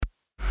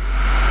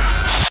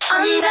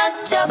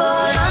untouchable,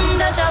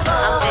 untouchable.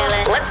 I'm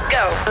feeling. Let's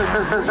go.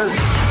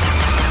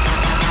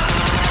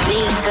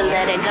 Need to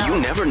let it go.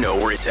 You never know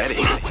where it's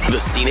heading. The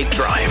Scenic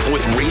Drive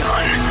with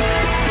Rian.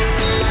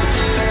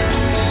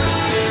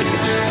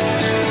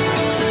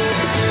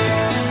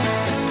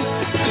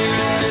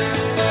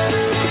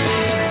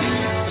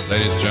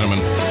 Ladies and gentlemen,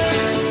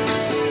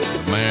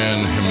 the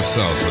man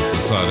himself has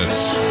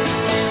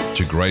decided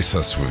to grace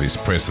us with his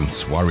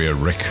presence. Warrior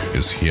Ric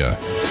is here.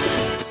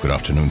 Good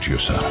afternoon to you,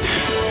 sir.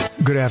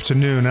 Good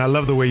afternoon. I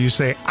love the way you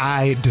say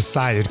 "I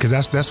decided," because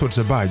that's what it's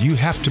about. You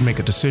have to make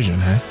a decision,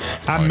 huh?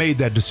 I made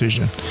that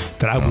decision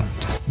that I would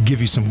give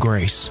you some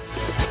grace.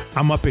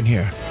 I'm up in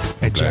here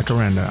at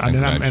Jacaranda,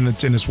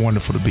 and it's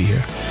wonderful to be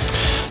here.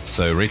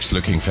 So Ric's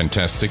looking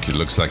fantastic. He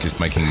looks like he's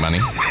making money.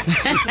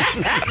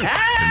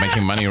 You're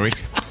making money, Ric?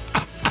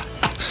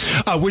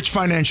 Which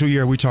financial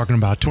year are we talking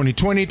about?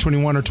 2020,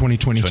 21, or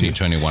 2022?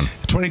 2021.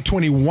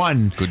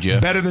 2021. Good year.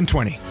 Better than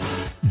 20.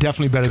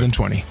 Definitely better than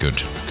 20.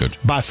 Good.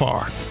 By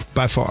far.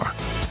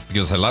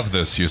 Because I love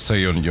this. You say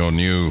your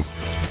new...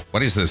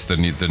 What is this? The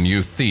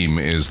new theme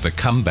is the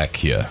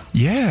comeback year.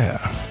 Yeah.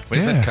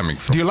 Where's that coming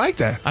from? Do you like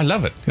that? I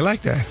love it. You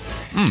like that?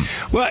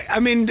 Well, I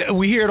mean,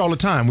 we hear it all the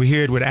time. We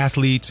hear it with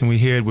athletes and we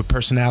hear it with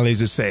personalities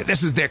that say,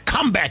 this is their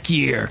comeback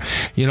year.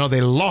 You know,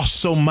 they lost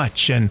so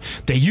much and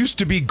they used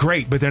to be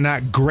great, but they're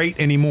not great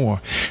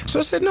anymore. So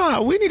I said,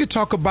 no, we need to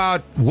talk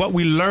about what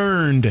we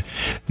learned,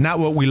 not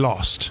what we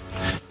lost.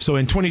 So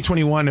in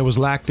 2021, there was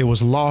lack, there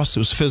was loss, it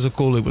was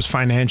physical, it was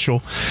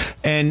financial.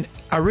 And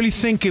I really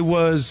think it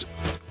was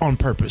on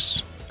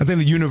purpose. I think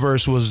the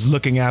universe was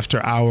looking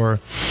after our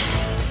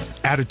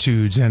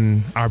attitudes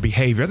and our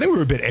behavior. I think we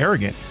were a bit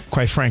arrogant,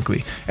 quite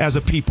frankly, as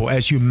a people,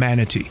 as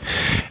humanity.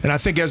 And I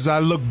think as I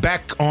look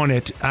back on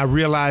it, I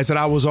realized that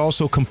I was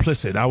also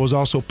complicit. I was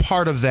also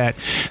part of that,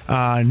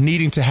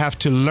 needing to have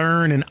to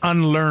learn and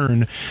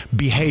unlearn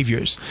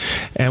behaviors.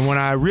 And when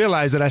I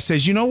realized that, I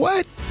said, you know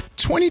what?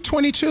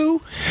 2022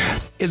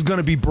 is going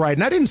to be bright.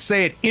 And I didn't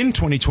say it in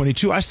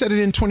 2022. I said it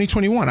in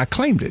 2021. I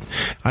claimed it.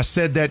 I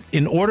said that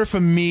in order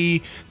for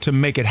me to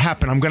make it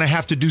happen, I'm going to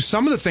have to do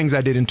some of the things I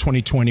did in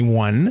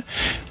 2021,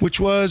 which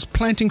was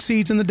planting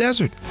seeds in the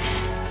desert.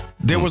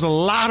 There was a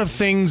lot of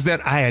things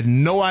that I had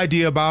no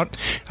idea about.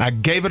 I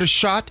gave it a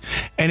shot,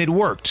 and it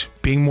worked.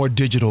 Being more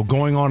digital,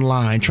 going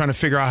online, trying to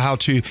figure out how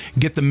to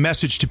get the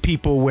message to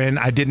people when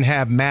I didn't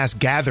have mass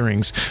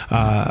gatherings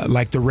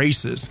like the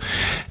races.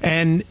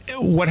 And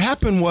what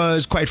happened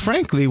was, quite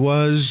frankly,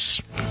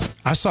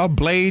 I saw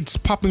blades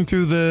popping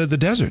through the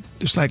desert.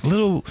 It's like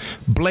little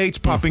blades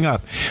popping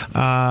up.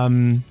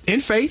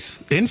 In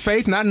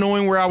faith, not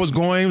knowing where I was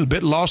going, a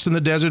bit lost in the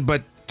desert,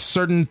 but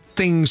certain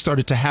things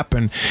started to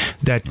happen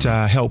that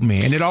helped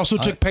me. And it also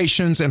took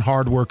patience and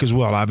hard work as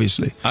well,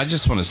 obviously. I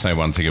just want to say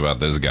one thing about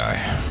this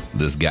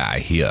guy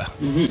here.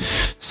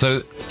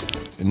 So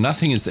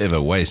nothing is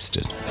ever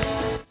wasted,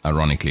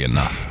 ironically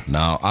enough.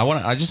 Now,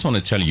 I just want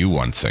to tell you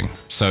one thing.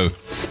 So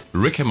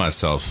Ric and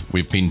myself,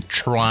 we've been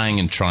trying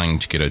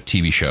to get a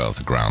TV show off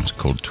the ground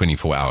called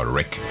 24-Hour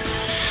Ric.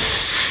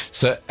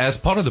 So as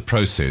part of the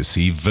process,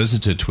 he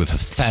visited with a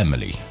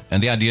family.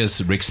 And the idea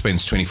is Ric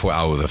spends 24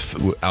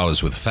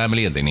 hours with the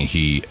family, and then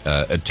he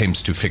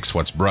attempts to fix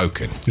what's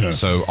broken. Yeah.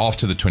 So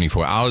after the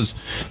 24 hours,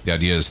 the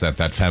idea is that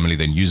family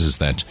then uses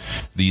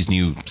these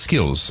new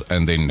skills,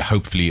 and then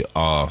hopefully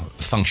are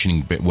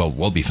functioning,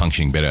 will be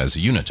functioning better as a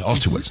unit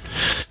afterwards.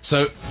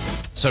 So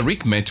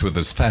Ric met with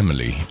his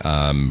family,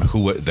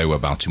 they were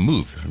about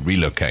to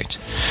relocate.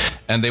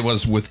 And there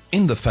was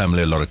within the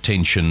family a lot of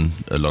tension,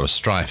 a lot of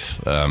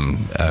strife.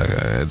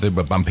 They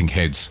were bumping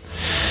heads.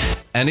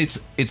 And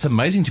it's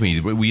amazing to me.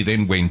 We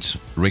then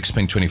Ric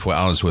spent 24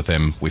 hours with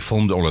them. We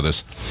filmed all of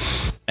this.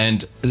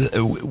 And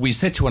we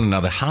said to one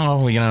another, how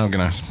are we going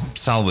to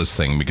sell this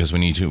thing? Because we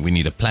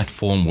need a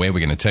platform, where we're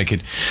going to take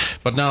it.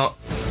 But now,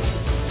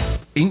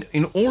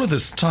 in all of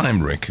this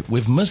time, Ric,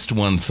 we've missed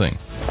one thing.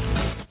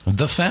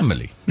 The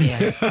family.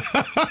 Yeah.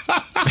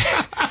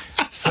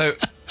 So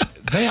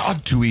they are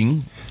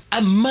doing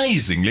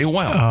amazingly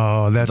well.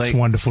 Oh, that's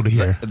wonderful to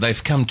hear.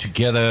 They've come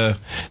together.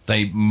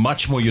 They're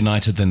much more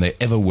united than they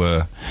ever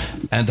were,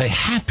 and they're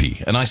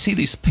happy. And I see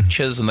these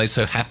pictures, and they're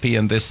so happy,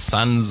 and their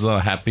sons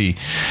are happy.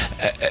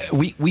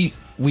 We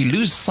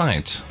lose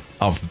sight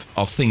of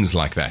things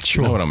like that.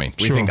 Sure. You know what I mean?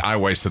 We think I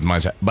wasted my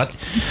time, but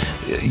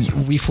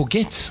we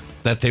forget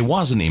that there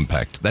was an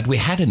impact, that we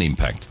had an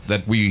impact,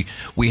 that we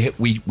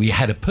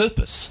had a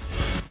purpose,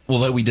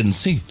 although we didn't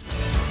see it.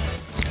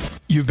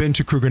 You've been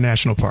to Kruger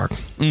National Park.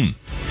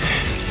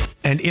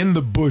 And in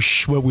the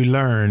bush, what we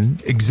learn,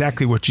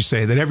 exactly what you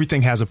say, that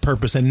everything has a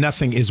purpose and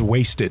nothing is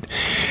wasted.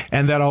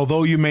 And that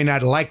although you may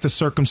not like the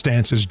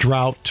circumstances,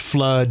 drought,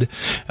 flood,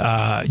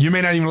 you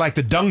may not even like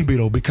the dung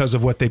beetle because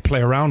of what they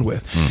play around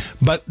with.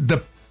 But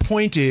the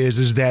point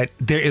is that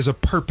there is a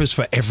purpose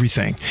for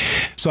everything.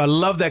 So I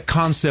love that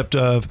concept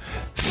of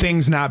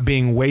things not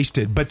being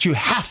wasted, but you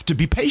have to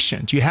be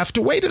patient. You have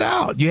to wait it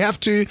out. You have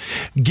to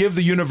give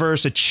the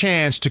universe a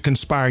chance to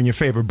conspire in your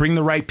favor. Bring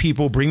the right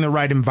people, bring the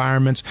right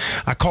environments.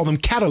 I call them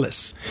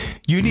catalysts.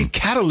 You need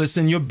catalysts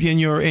in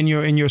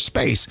your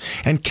space.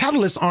 And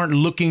catalysts aren't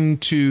looking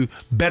to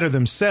better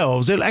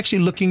themselves. They're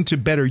actually looking to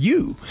better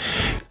you,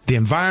 the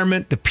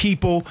environment, the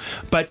people.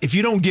 But if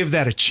you don't give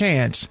that a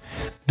chance,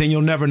 then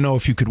you'll never know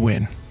if you could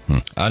win.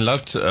 I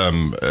loved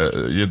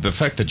the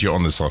fact that you're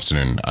on this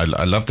afternoon.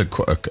 I love the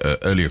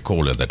earlier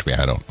caller that we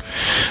had on.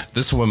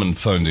 This woman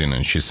phoned in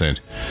and she said,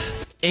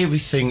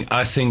 everything,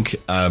 I think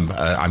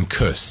I'm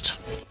cursed.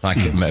 Like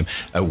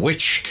a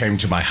witch came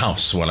to my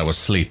house while I was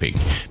sleeping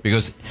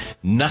because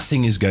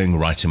nothing is going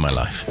right in my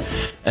life.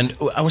 And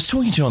I was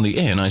talking to her on the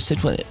air and I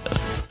said, well,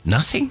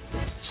 nothing?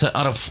 So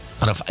out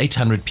of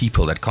 800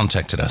 people that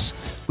contacted us,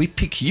 we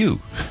pick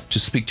you to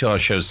speak to our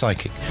show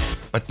Psychic.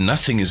 But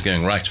nothing is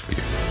going right for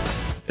you.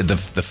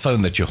 The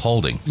phone that you're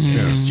holding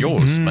is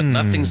yours, but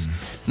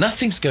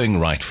nothing's going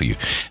right for you.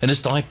 And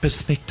it's the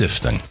perspective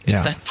thing.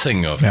 It's that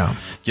thing of,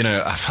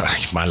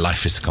 my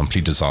life is a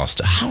complete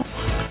disaster. How?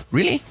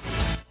 Really?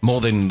 More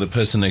than the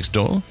person next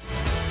door?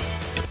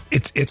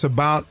 It's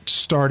about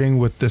starting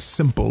with the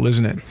simple,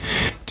 isn't it?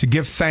 To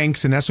give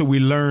thanks, and that's what we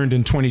learned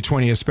in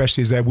 2020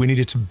 especially, is that we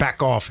needed to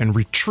back off and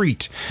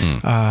retreat.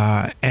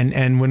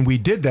 And when we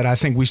did that, I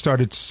think we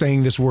started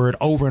saying this word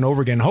over and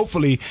over again.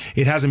 Hopefully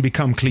it hasn't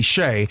become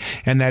cliche,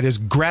 and that is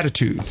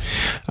gratitude.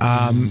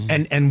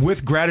 And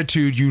with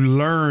gratitude, you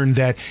learn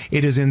that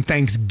it is in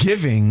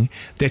thanksgiving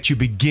that you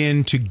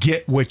begin to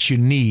get what you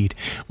need.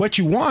 What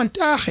you want,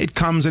 it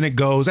comes and it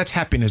goes. That's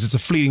happiness. It's a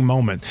fleeting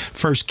moment.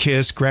 First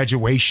kiss,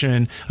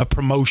 graduation, a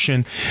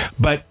promotion,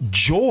 but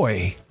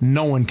joy,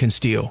 no one can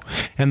steal.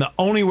 And the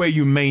only way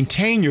you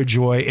maintain your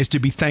joy is to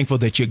be thankful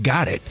that you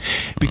got it,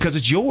 because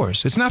it's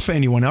yours. It's not for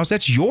anyone else.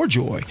 That's your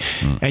joy.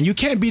 And you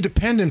can't be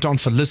dependent on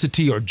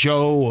Felicity or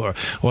Joe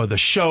or the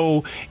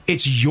show.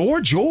 It's your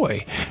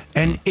joy.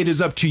 And it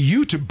is up to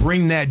you to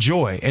bring that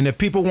joy. And if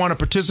people want to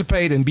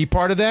participate and be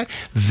part of that,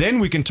 then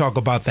we can talk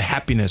about the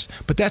happiness.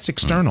 But that's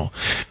external.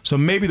 So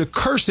maybe the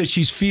curse that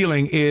she's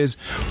feeling is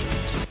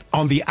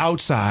on the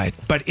outside,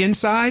 but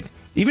inside,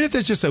 even if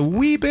there's just a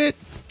wee bit,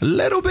 a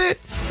little bit,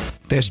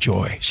 there's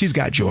joy. She's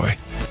got joy.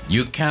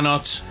 You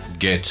cannot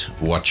get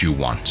what you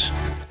want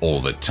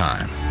all the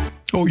time.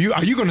 Oh,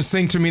 are you going to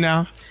sing to me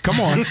now? Come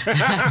on.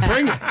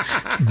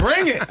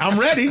 Bring it. I'm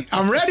ready.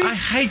 I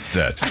hate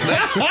that.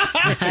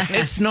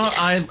 It's not,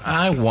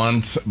 I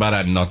want, but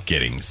I'm not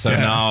getting. So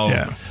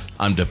now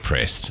I'm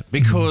depressed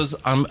because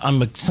I'm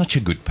such a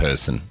good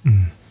person.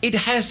 It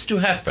has to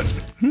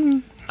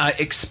happen. I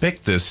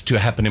expect this to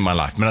happen in my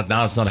life, but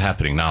now it's not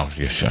happening. Now,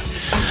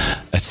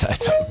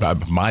 it's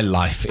my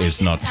life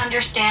is not.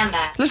 Understand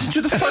that. Listen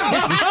to the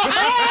phone.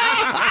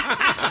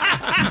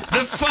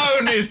 The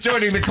phone is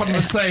joining the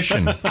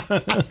conversation.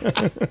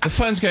 The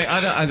phone's going.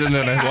 I don't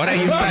know. What are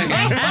you saying?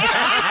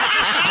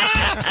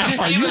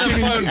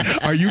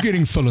 Are you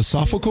getting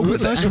philosophical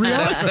with us,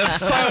 Rian?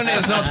 The phone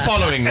is not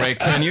following, Rick.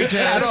 Can you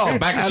just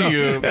back to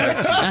you?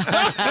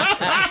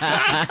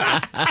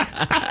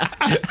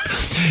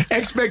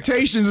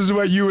 Expectations is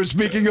what you were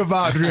speaking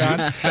about,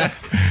 Rian.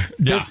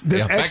 This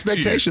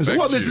expectations.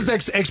 This is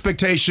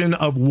expectation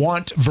of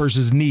want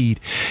versus need,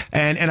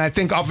 and I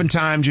think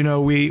oftentimes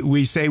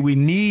we say we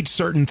need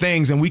certain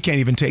things and we can't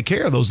even take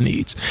care of those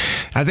needs.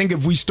 I think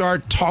if we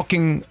start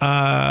talking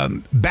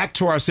back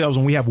to ourselves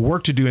when we have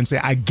work to do and say,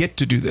 I get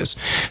to do this.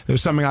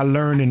 There's something I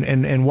learned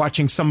in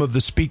watching some of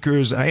the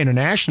speakers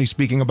internationally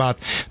speaking about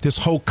this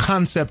whole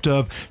concept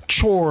of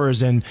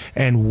chores and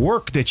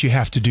work that you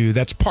have to do.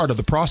 That's part of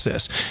the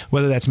process,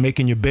 whether that's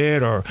making your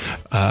bed or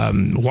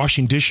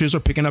washing dishes or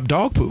picking up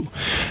dog poo.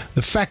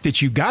 The fact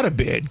that you got a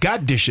bed,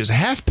 got dishes,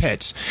 have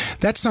pets,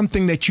 that's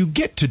something that you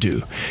get to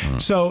do.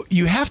 So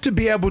you have to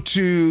be able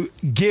to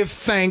give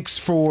thanks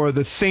for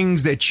the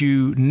things that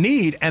you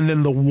need, and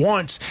then the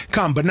wants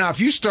come. But now if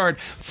you start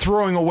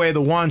throwing away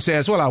the wants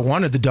as, well, I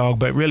wanted the dog,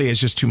 but really it's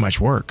just too much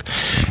work.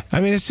 I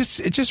mean, it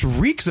just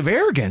reeks of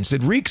arrogance.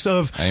 It reeks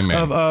of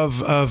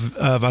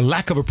a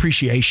lack of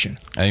appreciation.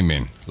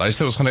 Amen.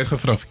 Luister, ons gaan net gou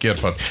vanaf verkeerd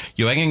vat.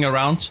 You hanging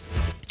around?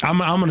 I'm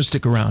going to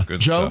stick around.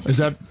 Good Joe, stuff. is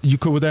that you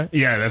cool with that?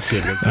 Yeah, that's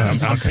good.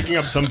 I'm picking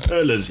up some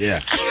perlers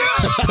here.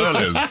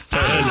 Perlers.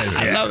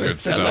 Yeah.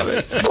 I love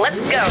it.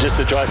 Let's go. Just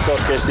a dry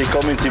sarcastic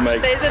comment you make.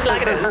 Says it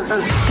like it is.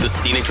 The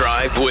Scenic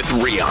Drive with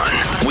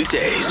Rian.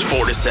 Weekdays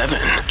 4 to 7.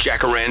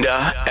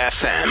 Jacaranda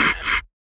FM.